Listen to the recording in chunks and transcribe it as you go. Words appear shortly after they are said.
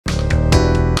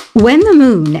When the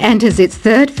Moon enters its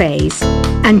third phase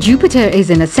and Jupiter is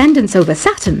in ascendance over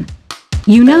Saturn,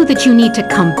 you know that you need to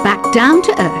come back down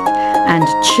to Earth and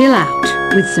chill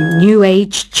out with some New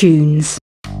Age tunes.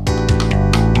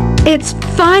 It's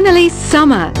finally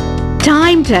summer.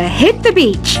 Time to hit the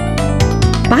beach.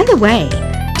 By the way,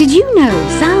 did you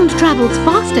know sound travels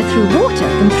faster through water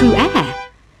than through air?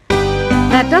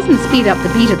 That doesn't speed up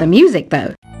the beat of the music,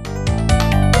 though.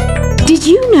 Did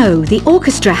you know the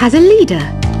orchestra has a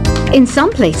leader? In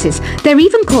some places, they're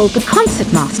even called the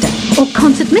concertmaster or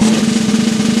concert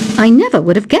mistress. I never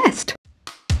would have guessed.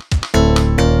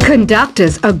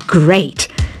 Conductors are great.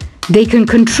 They can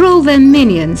control their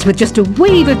minions with just a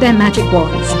wave of their magic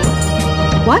wands.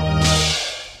 What?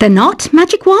 They're not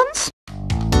magic wands?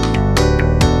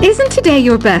 Isn't today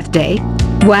your birthday?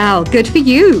 Well, good for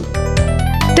you.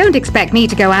 Don't expect me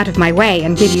to go out of my way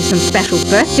and give you some special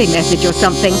birthday message or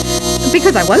something,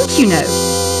 because I won't, you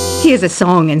know. Here's a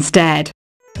song instead.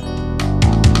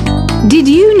 Did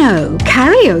you know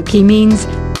karaoke means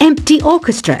empty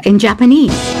orchestra in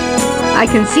Japanese? I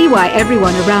can see why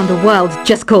everyone around the world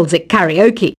just calls it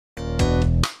karaoke.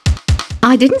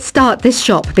 I didn't start this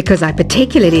shop because I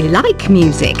particularly like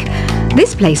music.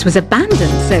 This place was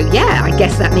abandoned, so yeah, I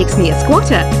guess that makes me a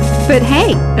squatter. But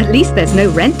hey, at least there's no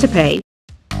rent to pay.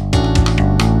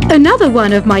 Another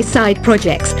one of my side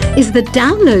projects is the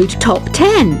Download Top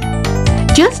 10.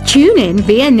 Just tune in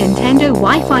via Nintendo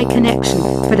Wi-Fi connection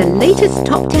for the latest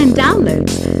Top 10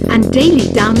 downloads and daily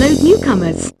download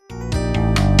newcomers.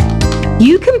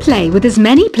 You can play with as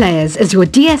many players as your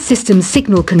DS system's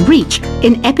signal can reach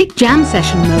in Epic Jam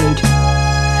Session mode.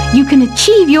 You can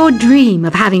achieve your dream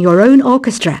of having your own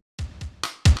orchestra.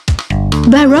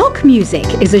 Baroque music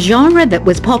is a genre that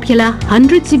was popular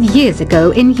hundreds of years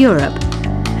ago in Europe.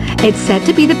 It's said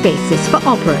to be the basis for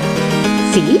opera.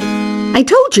 See? I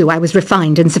told you I was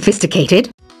refined and sophisticated.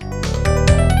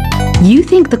 You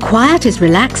think the quiet is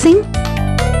relaxing?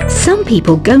 Some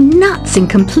people go nuts in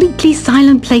completely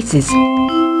silent places.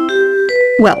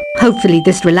 Well, hopefully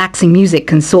this relaxing music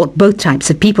can sort both types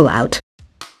of people out.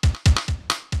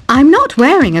 I'm not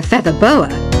wearing a feather boa.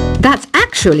 That's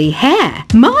actually hair.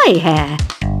 My hair.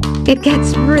 It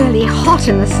gets really hot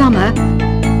in the summer.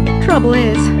 Trouble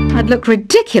is, I'd look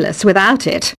ridiculous without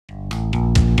it.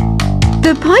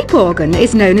 The pipe organ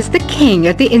is known as the king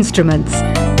of the instruments.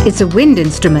 It's a wind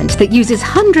instrument that uses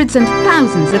hundreds and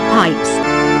thousands of pipes.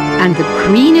 And the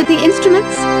queen of the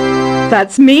instruments?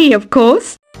 That's me, of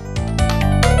course.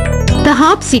 The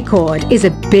harpsichord is a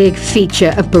big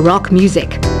feature of Baroque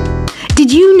music.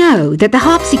 Did you know that the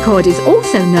harpsichord is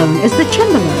also known as the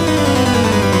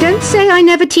cembalo? Don't say I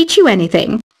never teach you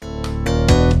anything.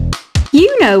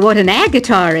 You know what an air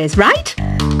guitar is, right?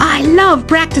 I love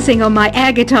practicing on my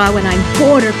air guitar when I'm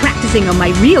bored of practicing on my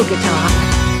real guitar.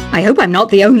 I hope I'm not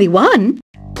the only one.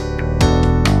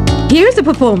 Here's a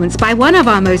performance by one of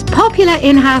our most popular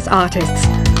in-house artists.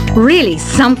 Really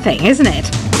something, isn't it?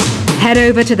 Head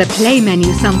over to the play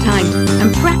menu sometime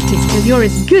and practice till you're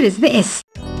as good as this.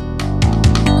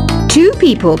 Two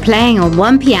people playing on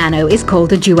one piano is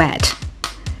called a duet.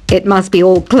 It must be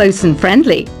all close and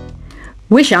friendly.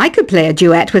 Wish I could play a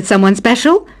duet with someone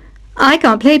special. I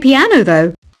can't play piano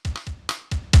though.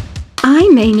 I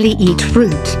mainly eat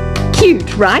fruit.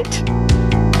 Cute, right?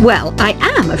 Well, I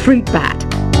am a fruit bat.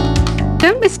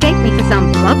 Don't mistake me for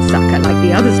some bloodsucker like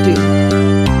the others do.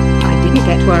 I didn't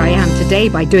get where I am today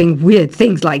by doing weird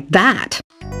things like that.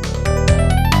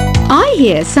 I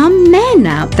hear some men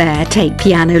out there take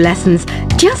piano lessons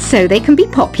just so they can be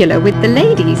popular with the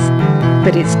ladies.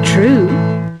 But it's true.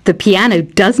 The piano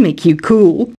does make you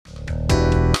cool.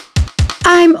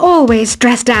 I'm always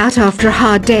stressed out after a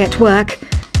hard day at work.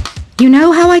 You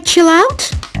know how I chill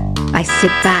out? I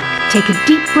sit back, take a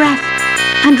deep breath,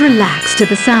 and relax to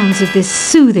the sounds of this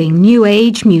soothing New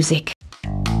Age music.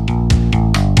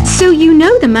 So you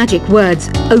know the magic words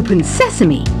 "Open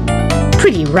Sesame."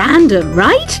 Pretty random,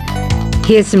 right?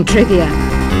 Here's some trivia.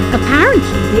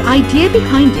 Apparently, the idea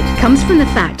behind it comes from the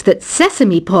fact that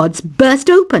sesame pods burst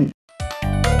open.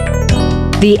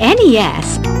 The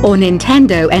NES, or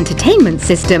Nintendo Entertainment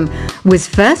System, was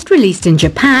first released in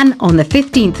Japan on the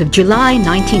 15th of July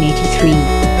 1983.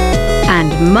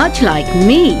 And much like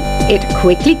me, it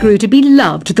quickly grew to be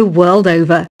loved the world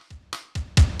over.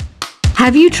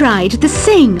 Have you tried the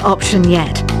Sing option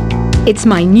yet? It's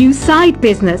my new side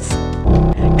business.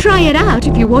 Try it out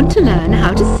if you want to learn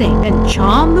how to sing and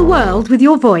charm the world with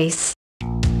your voice.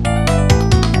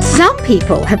 Some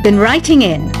people have been writing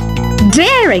in,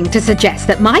 daring to suggest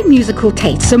that my musical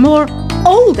tastes are more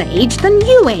old age than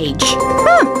new age.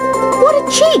 Huh, what a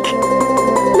cheek!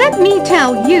 let me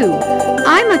tell you,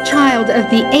 I'm a child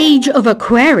of the age of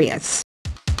Aquarius.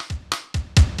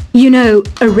 You know,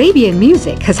 Arabian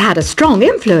music has had a strong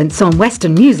influence on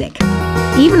Western music.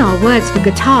 Even our words for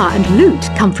guitar and lute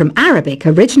come from Arabic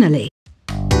originally.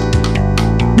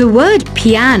 The word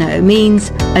piano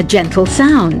means a gentle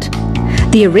sound.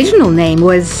 The original name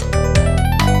was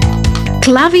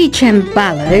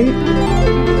clavicembalo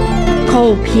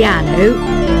col piano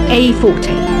a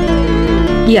forte.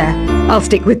 Yeah, I'll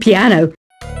stick with piano.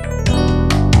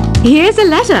 Here's a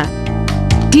letter.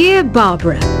 Dear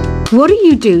Barbara, what do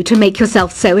you do to make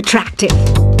yourself so attractive?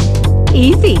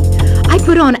 Easy. I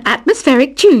put on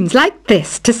atmospheric tunes like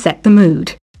this to set the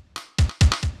mood.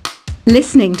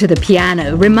 Listening to the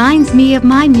piano reminds me of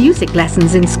my music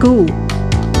lessons in school.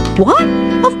 What?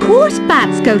 Of course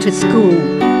bats go to school.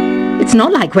 It's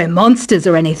not like we're monsters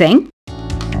or anything.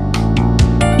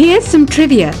 Here's some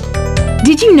trivia.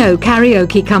 Did you know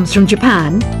karaoke comes from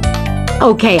Japan?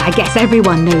 Okay, I guess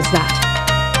everyone knows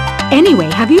that. Anyway,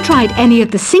 have you tried any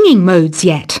of the singing modes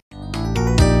yet?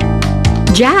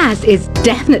 Jazz is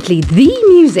definitely the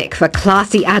music for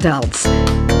classy adults.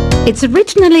 It's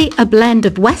originally a blend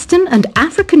of Western and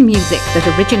African music that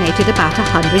originated about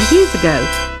 100 years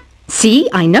ago. See,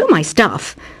 I know my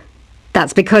stuff.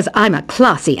 That's because I'm a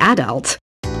classy adult.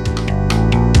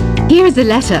 Here's a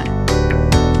letter.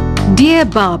 Dear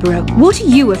Barbara, what are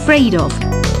you afraid of?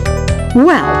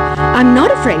 Well, I'm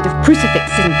not afraid of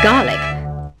crucifix and garlic,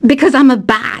 because I'm a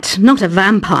bat, not a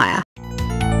vampire.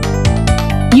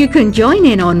 You can join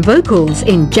in on vocals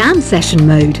in jam session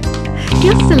mode.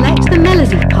 Just select the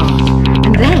melody part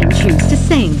and then choose to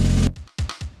sing.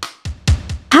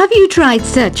 Have you tried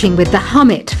searching with the Hum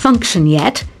It function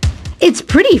yet? It's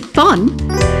pretty fun.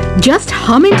 Just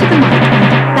hum into the mic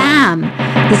and bam!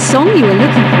 The song you were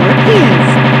looking for appears.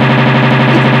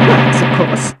 If it works, of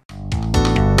course.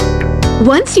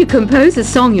 Once you compose a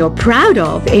song you're proud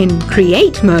of in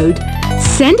Create mode,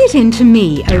 send it in to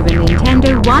me over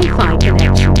Nintendo Wi-Fi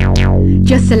connection.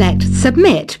 Just select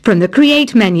Submit from the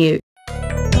Create menu.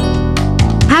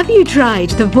 Have you tried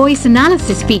the voice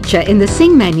analysis feature in the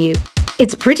Sing menu?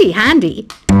 It's pretty handy.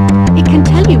 It can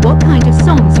tell you what kind of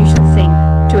songs you should sing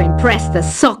to impress the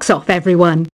socks off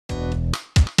everyone.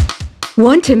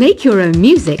 Want to make your own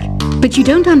music, but you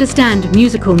don't understand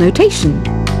musical notation?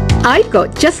 I've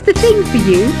got just the thing for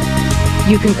you.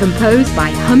 You can compose by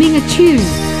humming a tune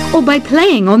or by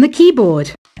playing on the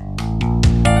keyboard.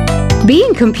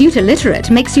 Being computer literate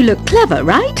makes you look clever,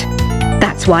 right?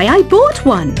 That's why I bought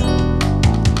one.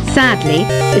 Sadly,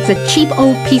 it's a cheap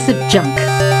old piece of junk.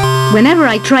 Whenever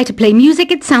I try to play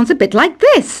music, it sounds a bit like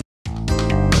this.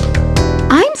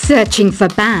 I'm searching for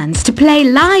bands to play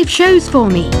live shows for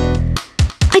me.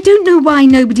 I don't know why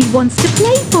nobody wants to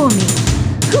play for me.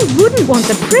 Who wouldn't want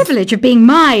the privilege of being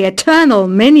my eternal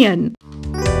minion?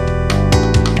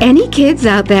 Any kids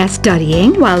out there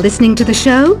studying while listening to the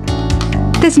show?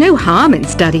 There's no harm in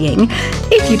studying.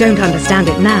 If you don't understand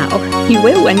it now, you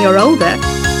will when you're older.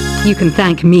 You can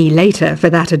thank me later for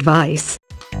that advice.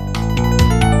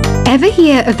 Ever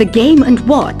hear of the Game &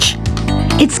 Watch?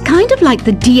 It's kind of like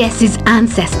the DS's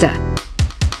ancestor.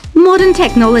 Modern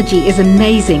technology is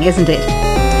amazing, isn't it?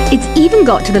 It's even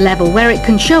got to the level where it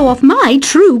can show off my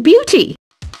true beauty.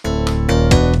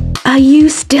 Are you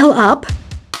still up?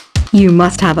 You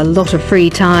must have a lot of free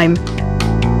time.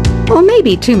 Or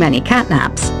maybe too many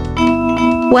catnaps.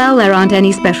 Well, there aren't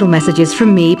any special messages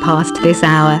from me past this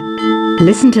hour.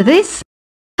 Listen to this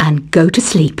and go to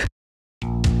sleep.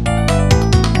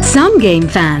 Some game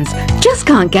fans just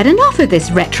can't get enough of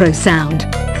this retro sound.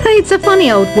 It's a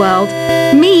funny old world.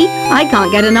 Me, I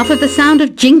can't get enough of the sound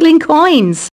of jingling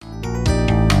coins.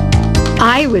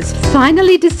 I was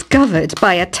finally discovered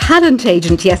by a talent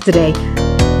agent yesterday.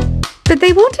 But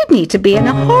they wanted me to be in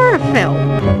a horror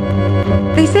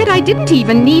film. They said I didn't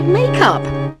even need makeup.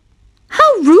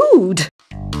 How rude!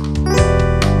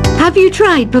 Have you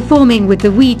tried performing with the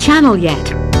Wii channel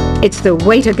yet? It's the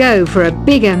way to go for a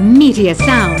bigger, meatier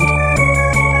sound.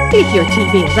 If your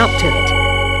TV is up to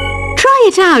it. Try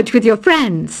it out with your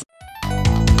friends.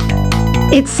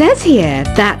 It says here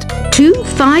that 2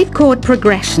 5-chord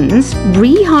progressions,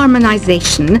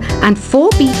 reharmonization and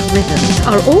 4-beat rhythms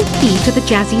are all key to the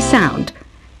jazzy sound.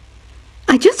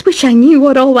 I just wish I knew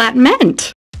what all that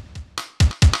meant.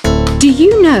 Do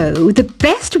you know the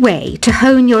best way to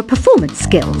hone your performance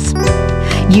skills?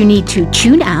 You need to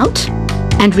tune out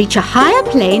and reach a higher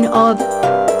plane of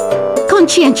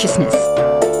conscientiousness.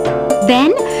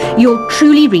 Then you'll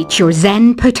truly reach your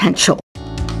Zen potential.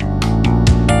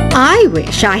 I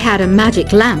wish I had a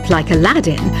magic lamp like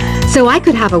Aladdin, so I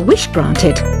could have a wish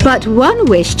granted. But one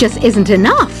wish just isn't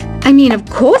enough. I mean, of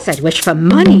course I'd wish for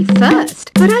money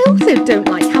first, but I also don't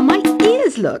like how my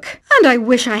ears look. And I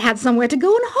wish I had somewhere to go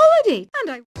on holiday.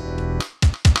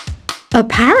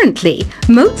 Apparently,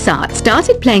 Mozart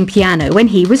started playing piano when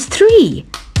he was 3.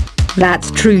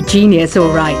 That's true genius,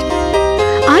 all right.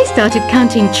 I started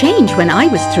counting change when I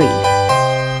was 3.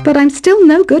 But I'm still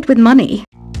no good with money.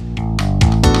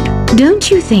 Don't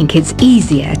you think it's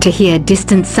easier to hear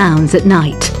distant sounds at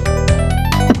night?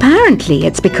 Apparently,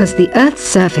 it's because the Earth's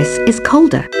surface is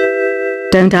colder.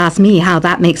 Don't ask me how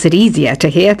that makes it easier to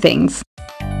hear things.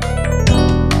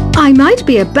 I might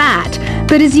be a bat,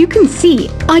 but as you can see,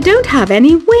 I don't have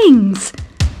any wings.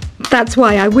 That's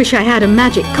why I wish I had a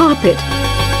magic carpet.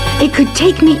 It could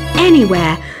take me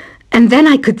anywhere, and then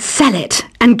I could sell it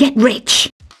and get rich.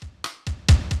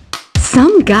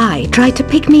 Some guy tried to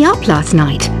pick me up last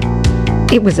night.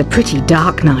 It was a pretty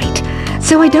dark night,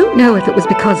 so I don't know if it was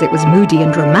because it was moody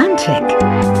and romantic,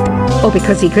 or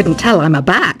because he couldn't tell I'm a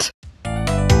bat.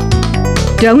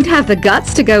 Don't have the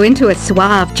guts to go into a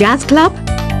suave jazz club?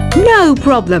 No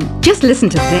problem, just listen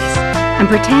to this and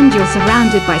pretend you're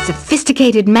surrounded by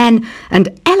sophisticated men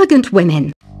and elegant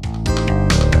women.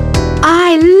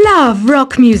 I love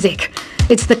rock music.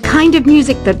 It's the kind of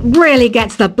music that really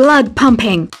gets the blood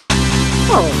pumping.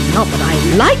 Oh, not that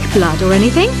I like blood or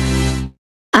anything.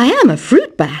 I am a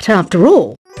fruit bat after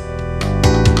all.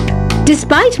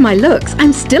 Despite my looks,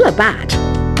 I'm still a bat.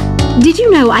 Did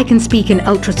you know I can speak in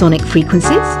ultrasonic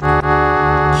frequencies?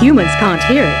 Humans can't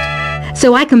hear it,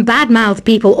 so I can badmouth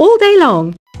people all day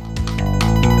long.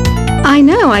 I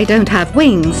know I don't have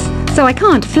wings, so I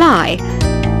can't fly.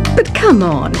 But come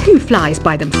on, who flies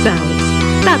by themselves?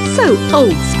 That's so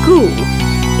old school.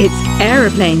 It's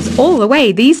aeroplanes all the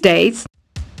way these days.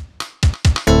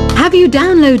 Have you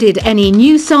downloaded any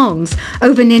new songs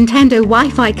over Nintendo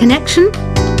Wi-Fi connection?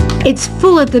 It's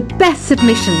full of the best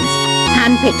submissions,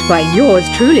 handpicked by yours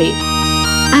truly.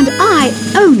 And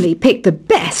I only pick the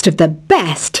best of the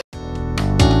best.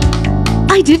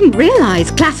 I didn't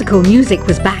realize classical music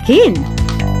was back in.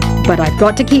 But I've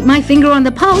got to keep my finger on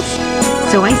the pulse,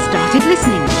 so I started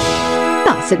listening.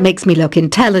 Thus, it makes me look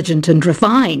intelligent and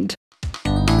refined.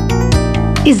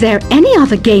 Is there any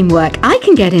other game work I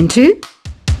can get into?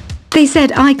 They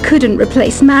said I couldn't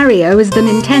replace Mario as the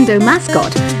Nintendo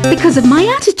mascot because of my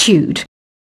attitude.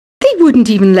 They wouldn't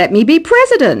even let me be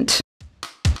president.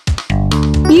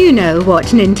 You know what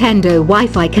Nintendo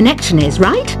Wi-Fi connection is,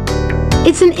 right?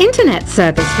 It's an internet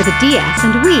service for the DS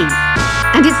and Wii,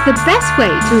 and it's the best way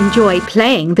to enjoy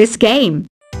playing this game.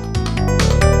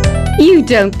 You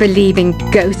don't believe in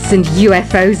ghosts and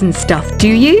UFOs and stuff, do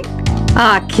you?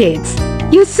 Ah, kids,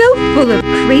 you're so full of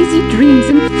crazy dreams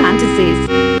and fantasies.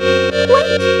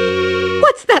 Wait,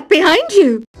 what's that behind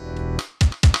you?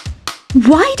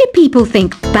 Why do people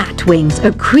think bat wings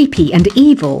are creepy and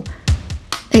evil?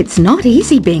 It's not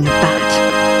easy being a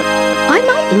bat. I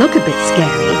might look a bit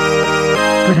scary,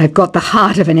 but I've got the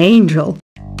heart of an angel.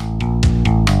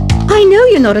 I know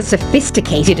you're not as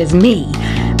sophisticated as me,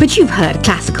 but you've heard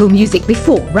classical music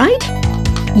before, right?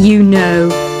 You know,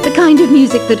 the kind of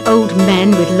music that old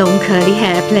men with long curly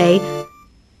hair play.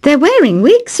 They're wearing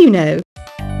wigs, you know.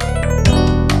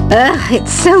 Ugh,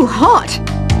 it's so hot.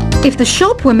 If the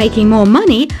shop were making more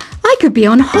money, I could be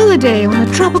on holiday on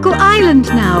a tropical island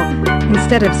now,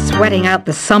 instead of sweating out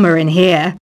the summer in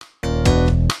here.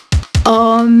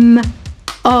 Oh,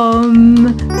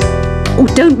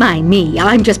 don't mind me.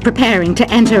 I'm just preparing to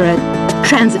enter a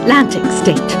transatlantic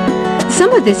state.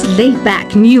 Some of this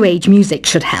laid-back New Age music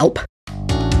should help.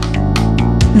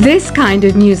 This kind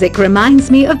of music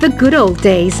reminds me of the good old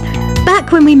days,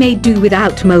 back when we made do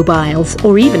without mobiles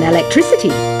or even electricity.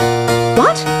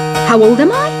 What? How old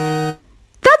am I?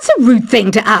 That's a rude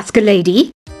thing to ask a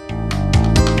lady.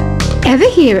 Ever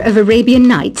hear of Arabian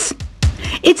Nights?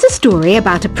 It's a story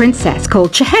about a princess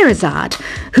called Scheherazade,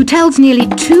 who tells nearly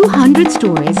 200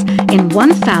 stories in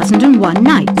 1001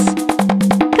 nights.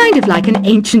 Kind of like an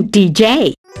ancient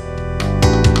DJ.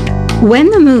 When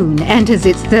the moon enters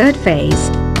its third phase,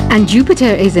 and Jupiter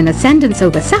is in ascendance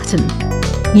over Saturn,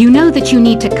 you know that you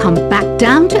need to come back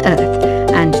down to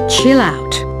Earth and chill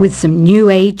out with some New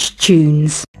Age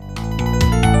tunes.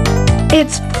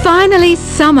 It's finally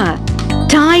summer.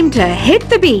 Time to hit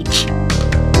the beach.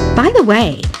 By the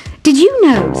way, did you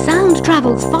know sound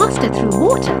travels faster through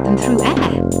water than through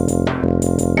air?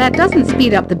 That doesn't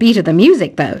speed up the beat of the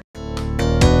music, though.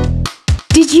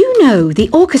 Did you know the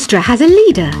orchestra has a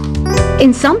leader?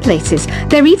 In some places,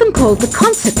 they're even called the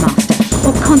concertmaster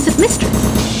or concert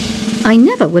mistress. I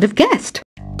never would have guessed.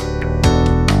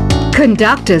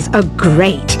 Conductors are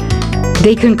great.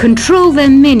 They can control their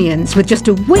minions with just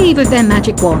a wave of their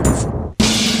magic wands.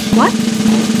 What?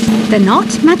 They're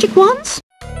not magic wands?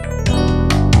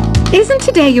 Isn't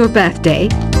today your birthday?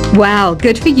 Well,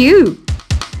 good for you.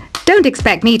 Don't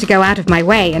expect me to go out of my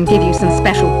way and give you some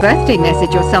special birthday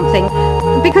message or something,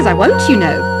 because I won't, you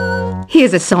know.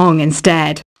 Here's a song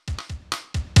instead.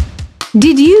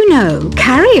 Did you know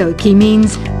karaoke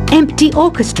means empty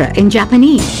orchestra in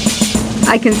Japanese?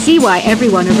 I can see why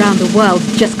everyone around the world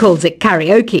just calls it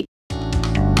karaoke.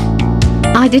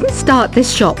 I didn't start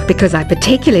this shop because I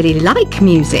particularly like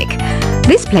music.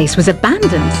 This place was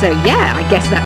abandoned, so yeah, I guess that